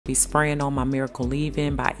Be spraying on my Miracle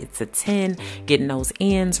Leave-In by It's a 10, getting those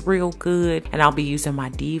ends real good. And I'll be using my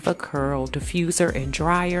Diva Curl diffuser and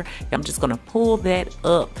dryer. I'm just gonna pull that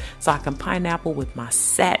up so I can pineapple with my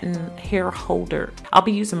satin hair holder. I'll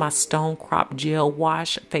be using my Stone Crop Gel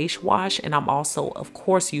Wash face wash, and I'm also, of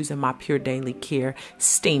course, using my Pure Daily Care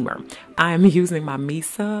steamer. I am using my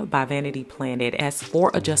Misa by Vanity Planet. It has 4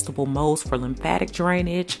 adjustable modes for lymphatic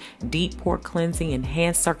drainage, deep pore cleansing,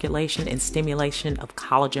 enhanced circulation, and stimulation of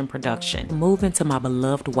collagen production. Move into my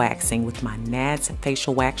beloved waxing with my Nads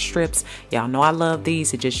facial wax strips. Y'all know I love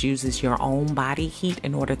these. It just uses your own body heat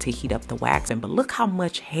in order to heat up the waxing, but look how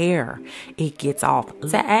much hair it gets off.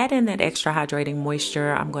 To add in that extra hydrating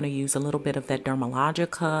moisture, I'm going to use a little bit of that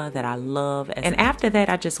Dermalogica that I love. And after that,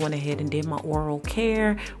 I just went ahead and did my oral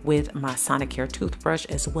care with my Sonicare toothbrush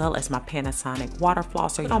as well as my Panasonic water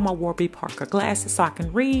flosser on my Warby Parker glasses so I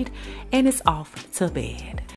can read, and it's off to bed.